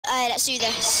let's do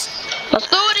this. Let's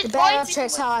do it. You It's better going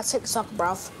check out our TikTok,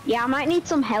 bruv. Yeah, I might need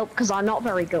some help because I'm not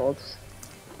very good.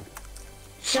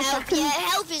 Help, yeah,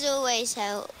 help is always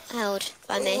held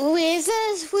by me. With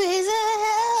a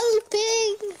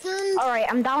helping hand. Alright,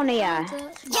 I'm down here. Yeah,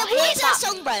 what is that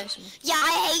song, bro? Yeah,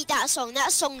 I hate that song.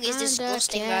 That song is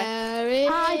disgusting, bro.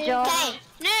 Hi, John. Okay,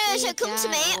 no, so come to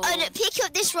me and pick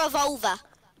up this revolver.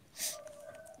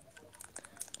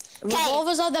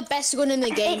 Revolvers are the best gun in the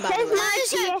game, It by the way.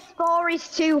 says my PS4 is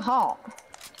too hot.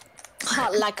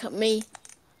 Not like me.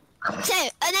 So,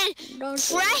 and then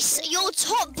press your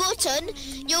top button,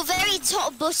 your very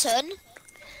top button.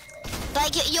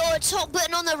 Like your top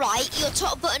button on the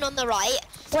right,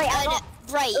 Wait, I and got...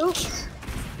 break. Oops.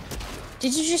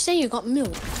 Did you just say you got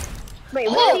milk? Wait,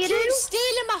 what do you You're do?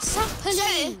 stealing my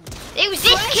sapling. It was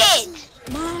this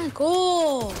kid. My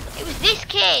God. It was this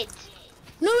kid.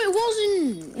 No, it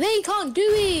wasn't. They can't do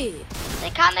it. They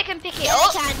can pick it Yeah,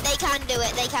 up. they can do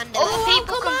it, Oh, how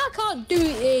people come can- I can't do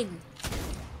it then?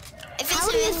 If How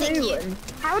it's do you a thing, zoom?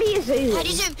 How do you zoom? how do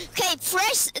you zoom? Okay,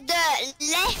 press the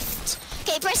left.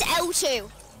 Okay, press L2.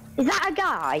 Is that a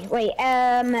guy? Wait,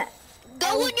 Go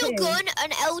on your L2. gun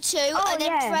and L2, Oh, and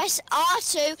then yeah. press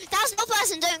R2. That's not a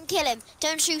person. Don't kill him.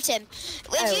 Don't shoot him.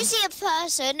 If you see a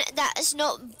person that's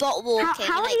not bot walking,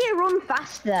 How like, do you run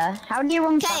faster? How do you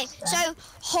run okay, faster?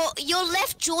 so your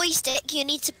left joystick, you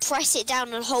need to press it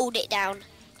down and hold it down.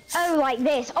 Oh, like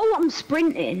this. Oh, I'm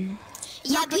sprinting.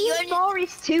 Yeah, My but you're PS4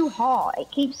 is too hot.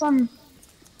 It keeps on...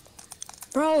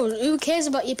 Bro, who cares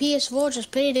about your PS4?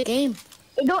 Just play the game.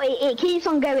 It keeps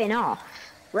on going off.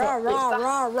 Rah, rah,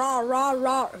 rah, rah, rah,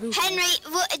 rah. Henry,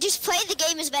 just play the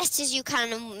game as best as you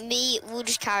can, and me will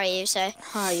just carry you. So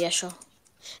Ah, yeah, sure.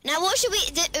 now, what should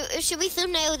we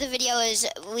thumbnail the video as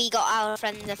we got our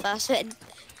friend the first win?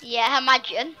 Yeah,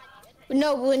 imagine.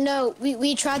 No,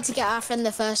 we tried to get our friend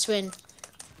the first win.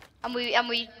 And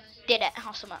we did it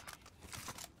or something.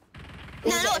 No,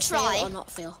 Was it not a fail try. or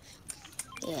not fail.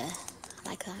 Yeah, I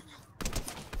like that.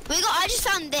 I just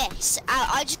found this.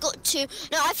 I just got two.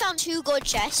 No, I found two gold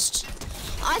chests.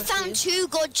 I found two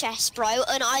gold chests, bro,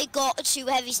 and I got two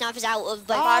heavy snipers out of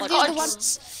both Oh, gold the one-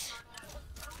 chests.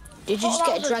 Did you just Oh, get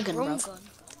a that was dragon, drum bro? gun.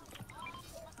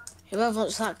 Whoever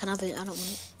wants that can have it. I don't want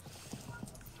it.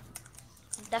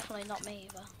 Definitely not me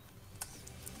either.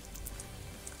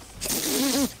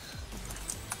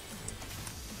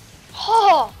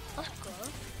 Oh, that's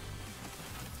good.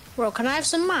 Bro, can I have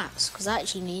some mats? Because I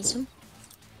actually need some.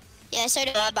 Yeah, so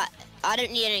do I, but I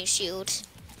don't need any shield.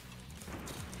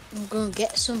 I'm going to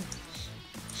get some.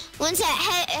 One sec,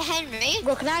 Henry.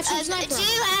 Bro, can I have some Do sniper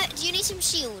ammo? do you need some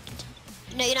shield?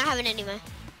 No, you're not having any more.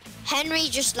 Henry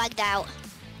just lagged out.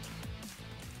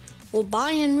 Well,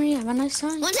 bye, Henry. Have a nice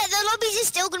time. One sec, the lobbies is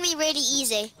still gonna be really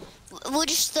easy. We'll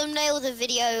just thumbnail the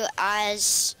video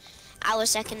as our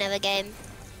second ever game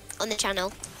on the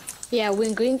channel. Yeah,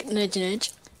 wink, wink, nudge,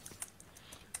 nudge.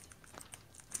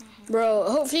 Bro,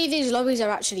 hopefully these lobbies are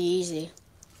actually easy.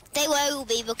 They will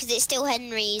be because it's still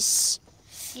Henry's.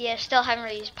 Yeah, still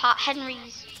Henry's part.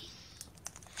 Henry's.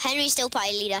 Henry's still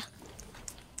party leader.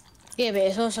 Yeah, but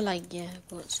it's also like, yeah,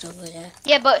 but still good, yeah.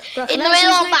 Yeah, but Bro, in can the I have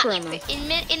middle of some sniper match,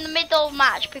 ammo? in the middle of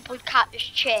match, people can't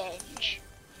just change.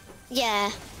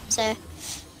 Yeah, so.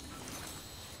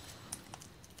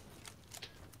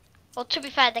 Well, to be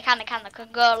fair, they can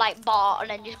go like bot and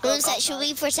then just go. One sec, God should mode.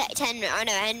 we protect Henry? I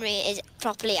know Henry is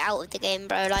properly out of the game,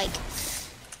 bro. Like,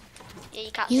 Yeah,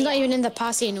 you can't He's see not it. even in the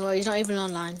party anymore. He's not even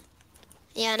online.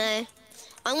 yeah, I know.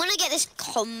 I'm gonna get this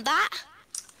combat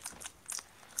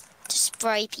to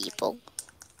spray people.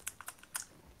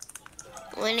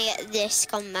 I'm gonna get this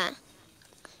combat.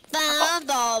 Bam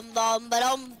bum bum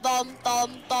ba-dum bum bum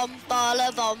bum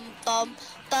ba bum bum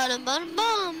ba-dum bum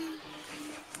bum.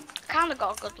 Kinda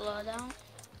got a good loadout.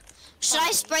 Should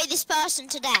I spray this person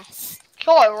to death? It's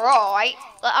alright.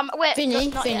 Wait, Vinny,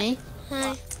 not yet. Vinny.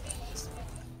 Hi.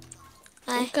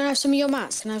 Hi. Can I have some of your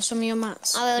mats? Can I have some of your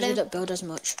mats? I will 'Cause do. you don't build as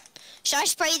much. Should I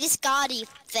spray this guardy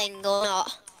thing or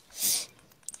not?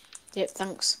 Yep,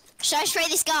 thanks. Should I spray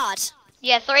this guard?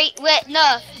 Yeah, three. Wait,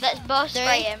 no. Let's both spray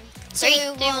Three, him. Three,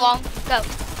 two, two, one. one, go.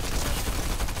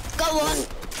 Go on.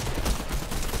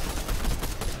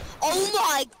 Oh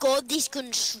my god, this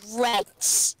gun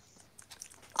shreds.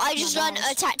 I just learned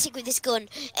a tactic with this gun.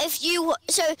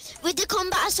 So with the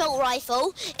combat assault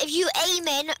rifle, if you aim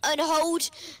in and hold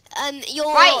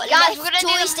your Right, guys, left we're gonna do-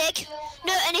 joystick,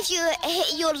 and if you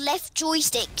hit your left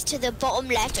joystick to the bottom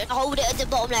left and hold it at the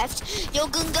bottom left, your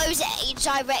gun goes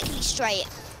directly straight.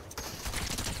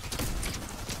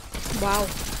 Wow.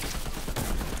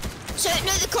 So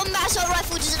no, the combat assault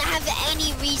rifle doesn't have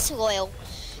any recoil.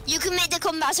 You can make the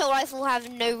combat assault rifle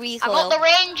have no recoil. I got the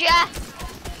Ranger.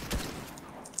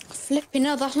 Flipping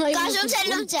hell, that's not even. Guys, a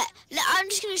good gun. I'm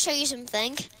just going to show you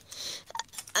something.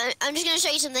 I'm just going to show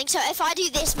you something. So if I do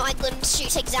this, my gun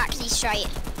shoots exactly straight.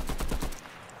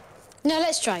 No,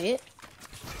 let's try it.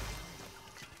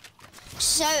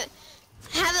 So,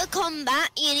 have a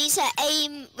combat. You need to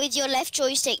aim with your left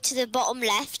joystick to the bottom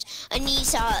left, and you need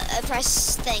to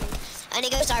press thing, and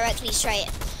it goes directly straight.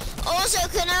 Also,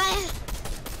 can I?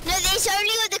 No, it's only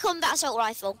with the combat assault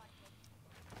rifle.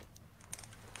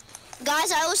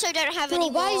 Guys, I also don't have any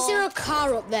Why more. is there a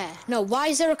car up there? No, why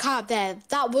is there a car up there?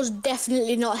 That was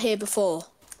definitely not here before.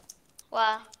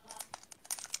 Well,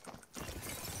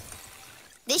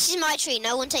 This is my tree.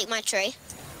 No one take my tree.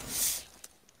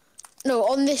 No,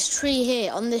 on this tree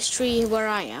here, on this tree where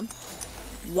I am.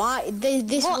 Why?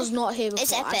 This What? was not here before.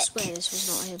 It's I epic. swear this was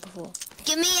not here before.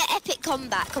 Give me an epic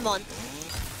combat. Come on.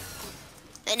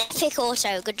 An epic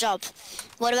auto. Good job.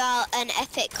 What about an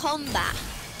epic combat?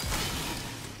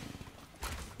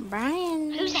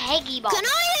 Brian. who's Heggy Bob? Can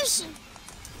I use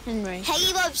Henry.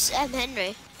 Hey Bob's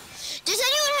Henry? Does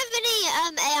anyone have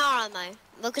any AR ammo?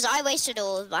 Because I wasted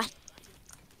all of mine.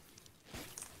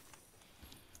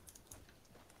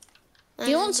 If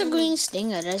you want a green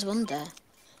stinger, there's one there.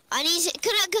 I need to.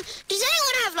 Does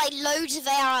anyone have like loads of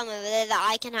AR ammo there that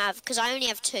I can have? Because I only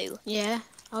have 2. Yeah,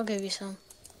 I'll give you some.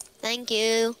 Thank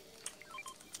you.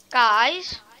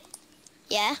 Guys,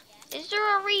 Yeah. is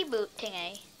there a reboot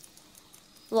thingy?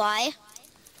 Why?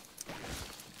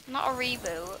 Not a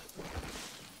reboot.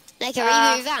 Like a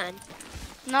reboot van?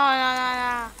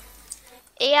 No.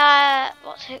 Yeah,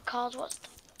 what's it called? What's the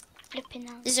flipping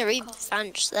out? There's a reboot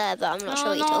van just there, but I'm not sure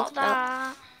what you're not talking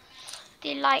about. that.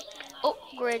 The like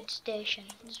upgrade station.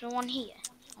 Is there one here?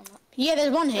 Or not? Yeah,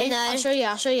 there's one here. No. I'll show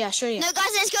you. No, guys,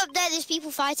 let's go up there. There's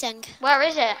people fighting. Where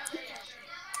is it?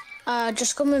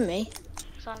 Just come with me.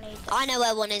 'Cause I need that. I know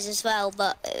where one is as well,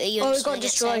 but you. Oh, it got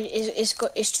destroyed. It's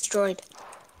destroyed.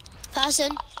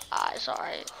 Person. It's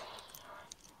alright.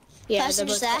 Yeah, Person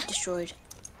they just both got there. destroyed.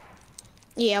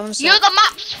 Yeah, I want to You, the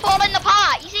map's falling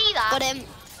apart. You see that? Got him.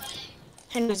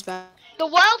 Henry's back. The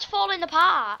world's falling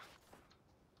apart.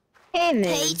 Hear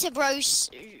me? Peter Bros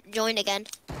joined again.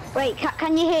 Wait,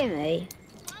 can you hear me?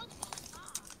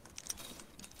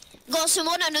 Got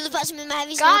someone, another person with my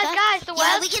heavy Guys, sniper. guys, the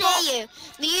Yeah, world's we can hear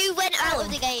you. You went out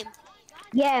of the game.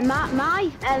 Yeah, my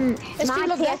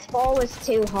people up there. PS4 was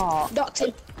too hot. Doctor.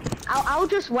 I'll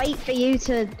just wait for you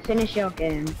to finish your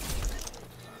game.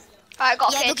 Alright,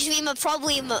 got Yeah, kids. because we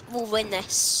probably will win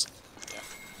this.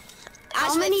 How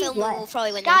As we're many filming, left? we'll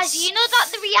probably win Guys, this. you know that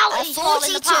the reality's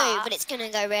falling 42, apart? but it's gonna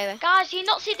go rare. Guys, do you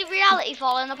not see the reality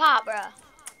falling apart, bro?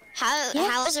 How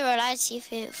is the reality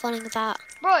falling apart?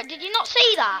 Bro, did you not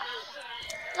see that?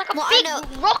 It's like a Well, I big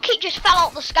know. rocket just fell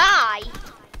out the sky.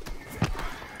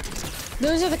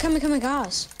 Those are the coming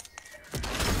cars.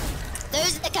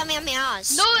 Those are the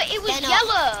Kamehamehas. No, it was They're not.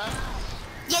 yellow.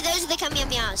 Yeah, those are the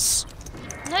Kamehamehas.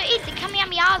 No, the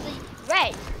Kamehamehas are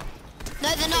red.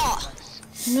 No, they're not.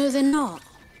 No, they're not.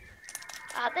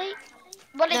 Are they?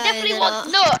 Well, it No, definitely they're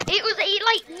was. not. No,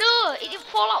 it didn't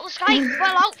fall out the sky. It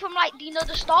fell out from like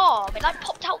the storm. It like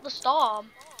popped out the storm.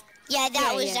 Yeah, that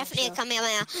Yeah, was yeah, definitely sure. a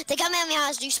Kamehameha. The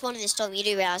Kamehamehas do spawn in the storm, you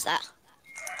do realise that.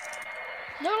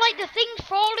 No, like the thing's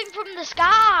falling from the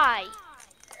sky.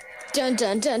 Dun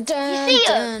dun dun dun. You see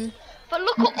 'em? dun. But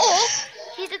look up.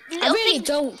 See the I little really thing.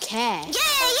 don't care.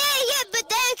 Yeah, but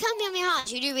they're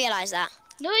Kamehamehas, you do realise that.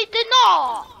 No, they're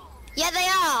not. Yeah, they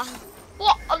are.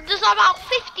 What? There's about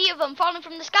 50 of them falling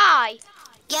from the sky.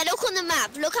 Yeah, look on the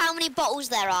map. Look how many bottles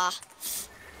there are.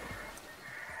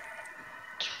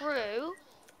 True.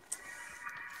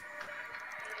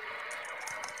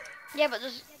 Yeah, but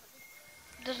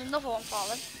there's another one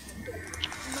falling.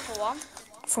 Another one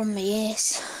From my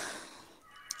ears.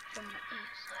 from the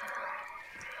east.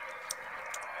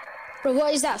 Bro,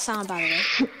 what is that sound, by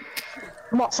the way?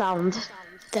 What sound?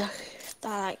 The, that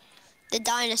like. The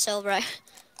dinosaur, bro.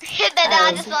 Hit the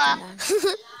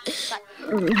dinosaur.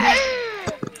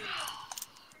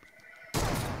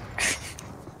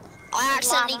 I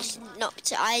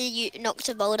accidentally knocked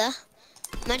a boulder.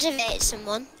 Imagine if it hit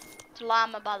someone. It's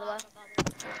llama, by the way.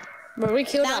 Bro, we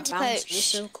killed Bounty that bounce. poach. It was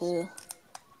so cool.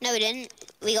 No, we didn't.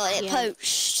 We got it Yeah.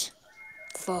 poached.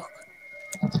 Fuck.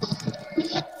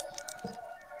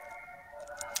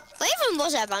 Where even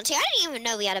was our bounty? I didn't even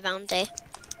know we had a bounty.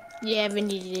 Yeah, we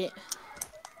needed it.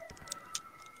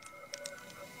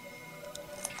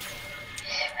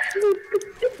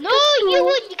 No,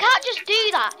 you can't just do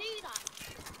that.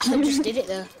 I just did it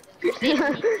though.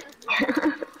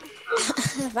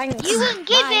 Thanks. You wouldn't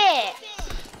give Bye.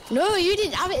 it. No, you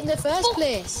didn't have it in the first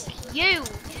place. You.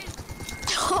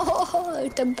 Oh,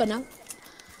 temper now.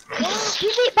 Give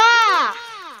it back.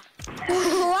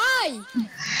 Why?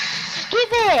 Give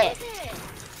it.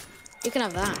 You can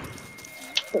have that.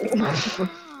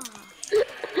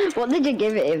 What did you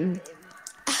give him?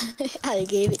 I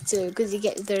gave it to him because he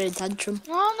gets there in tantrum.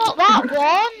 No, not that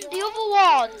one. The other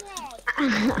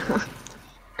one.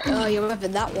 Oh, you're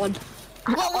having that one.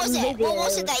 What was it? What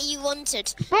was it that you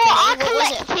wanted? Bro, Vinny, I what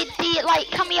was it? collected the like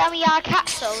Kamehameha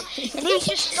capsule, and he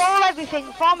just stole everything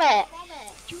from it.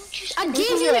 You just I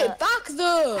gave you it back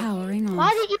though. Powering on.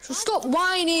 Why did you? So stop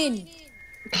whining.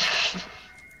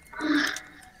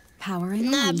 Powering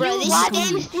Nah, on. bro, this Why game.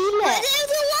 did you steal But it?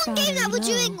 the one game that we're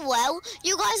Sorry, doing well,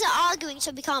 you guys are arguing,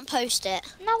 so we can't post it.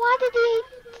 No, why did he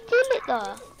steal it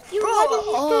though? You why did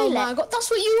you Oh steal my it? god, that's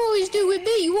what you always do with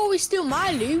me. You always steal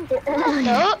my loot. No,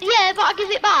 yeah, but I give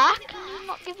it back. I'm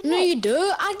not giving No, it. you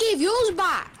do. I gave yours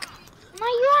back. No,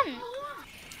 you haven't.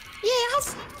 Yeah,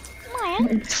 I've. No, I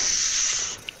haven't.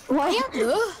 Yeah,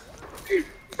 though.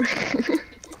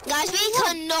 Guys, we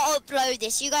cannot upload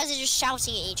this. You guys are just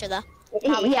shouting at each other.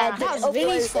 Yeah, That was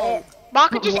Vinny's fault. But I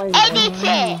could just edit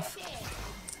it.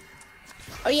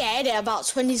 Oh yeah, edit about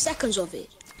 20 seconds of it.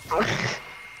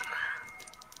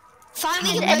 Fine, we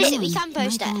can Edit. post it. We can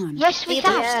post Mic it. on. Yes, we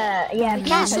can. Yeah,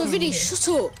 Yeah, so Vinny, shut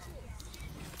up.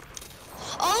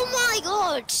 Oh my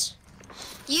god.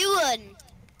 Ewan.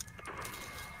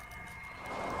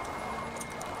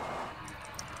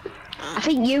 I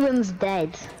think Ewan's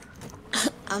dead.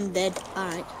 I'm dead.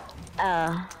 Alright.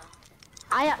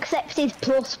 I accepted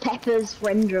plus Pepper's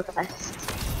friend request.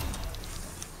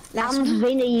 That's And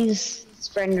Vinny's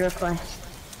friend request.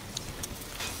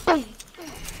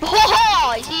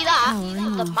 Oh, you see that?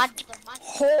 Powering The on. magic.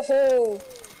 ho ho.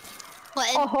 What,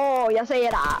 Oh, you say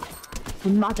that?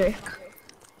 Magic.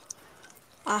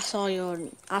 I saw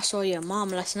your mom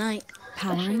last night.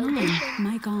 Powering on.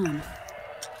 Mic on.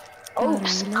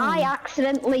 Oops, I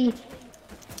accidentally...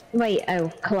 Wait,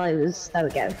 close. There we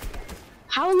go.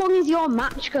 How long is your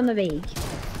match gonna be?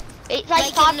 It's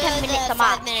like 5-10 minutes a 5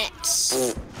 match. minutes.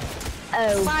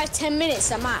 Oh, 5-10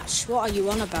 minutes a match. What are you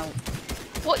on about?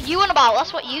 What you on about?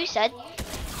 That's what you said.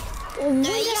 When you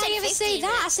did said I ever say 15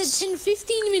 that? I said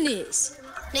 10-15 minutes.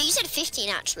 No, you said 15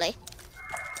 actually.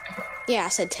 Yeah, I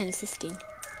said 10-15.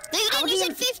 No, you didn't. You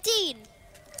said 15.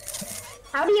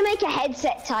 how do you make a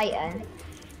headset tighter?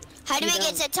 How do we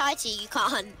get to tighter? You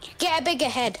can't. Get a bigger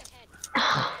head.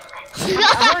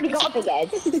 I've already got a big head.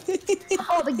 I've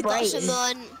got a big Got brain.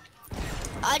 someone.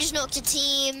 I just knocked a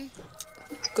team.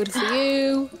 Good for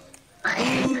you.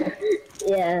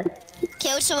 Yeah.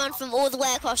 Killed someone from all the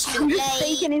way across the lake.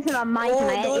 Speaking into my mic and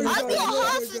I hit him. I've got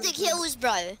half of the kills,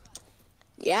 bro.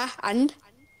 Yeah, and?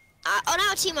 On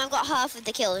our team, I've got half of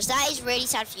the kills. That is really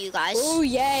sad for you guys. Oh,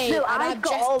 yay. No, and I've I'm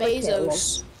got Jeff all the Bezos.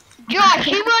 kills. Josh,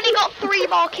 you've only got 3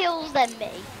 more kills than me.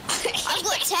 I've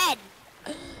got 10.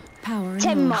 Powering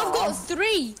 10 on. more. I've got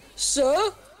 3,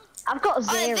 so... I've got Oh,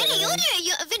 0.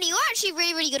 Vinny, you're actually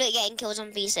really, really good at getting kills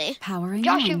on VC. Powering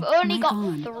Josh, on. you've only Mic got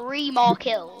on. 3 more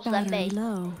kills than Battery me.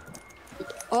 low.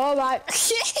 Alright.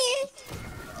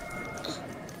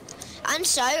 And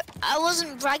so, I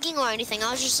wasn't bragging or anything.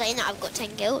 I was just saying that I've got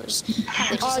 10 kills. Which is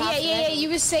Oh, half of yeah, everyone. you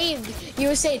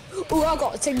were saying, oh, I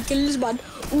got 10 kills, man.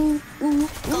 Ooh.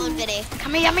 Go on, Vinny.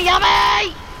 Come here, yummy,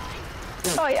 yummy!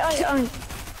 Oi.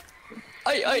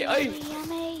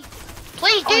 Yummy.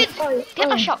 Please, dude, get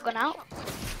my shotgun out.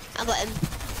 I got him.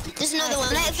 There's another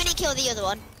one. Let Vinny kill the other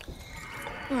one.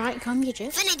 Alright, come here,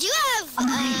 Jeff. Vinny, do you have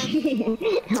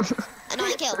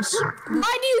 9 kills?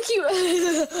 Why do you keep...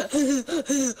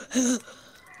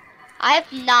 I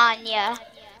have 9, yeah.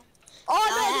 Oh,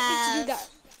 no, I didn't mean to do that.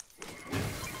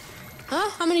 Huh?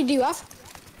 How many do you have?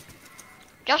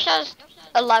 Josh has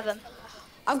 11.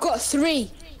 I've got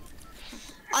 3.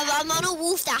 I'm on a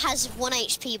wolf that has 1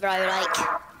 HP, bro. Like,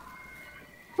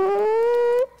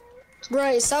 Bro,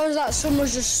 it sounds like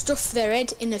someone's just stuffed their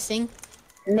head in a thing.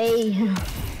 Me.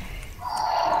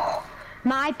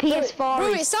 My PS4 Bro,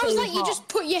 is it sounds too like you hot. just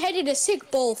put your head in a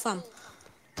sick ball, fam.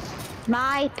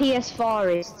 My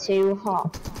PS4 is too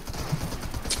hot.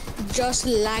 Just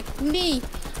like me.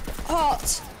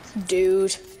 Hot.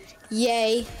 Dude.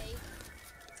 Yay.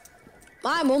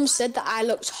 My mum said that I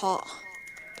looked hot.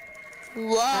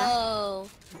 whoa.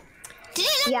 Did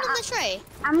it land Yeah, on the tree?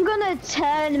 I'm gonna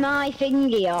turn my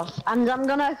thingy off and I'm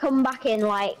gonna come back in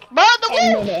like Bro, the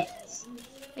 10 wolf! minutes.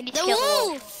 We need to The kill the wolf.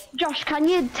 wolf! Josh, can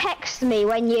you text me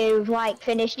when you've like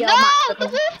finished your No, match? the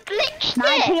Because wolf glitched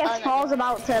my it! PS4's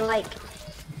about to like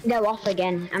go off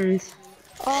again and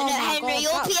Oh no, my Henry, God,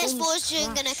 your that PS4 is gun's just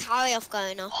gonna trash. carry off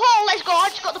going off. Oh, let's go. I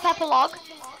just got the pepper log.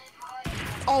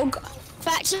 Oh, God.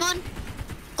 Back to one.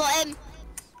 Got him.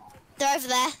 They're over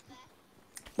there.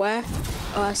 Where?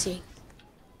 Oh, I see.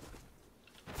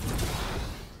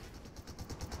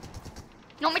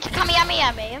 You want me to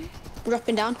Kamehameha him?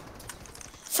 Dropping down.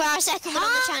 For our second one on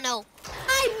the channel.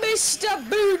 Hi, Mr.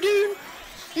 Voodoo.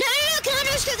 No, can I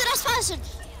no scope the last person?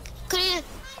 Can you?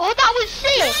 Oh, that was No,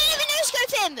 sick! even no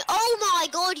scope him. Oh my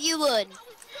god, you won.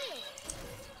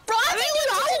 Bro, I I didn't really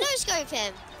know. wanted to no scope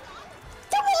him.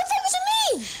 That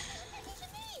wasn't me.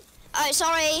 Oh,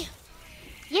 sorry.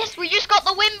 Yes, we just got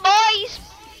the win, boys!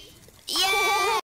 Yeah.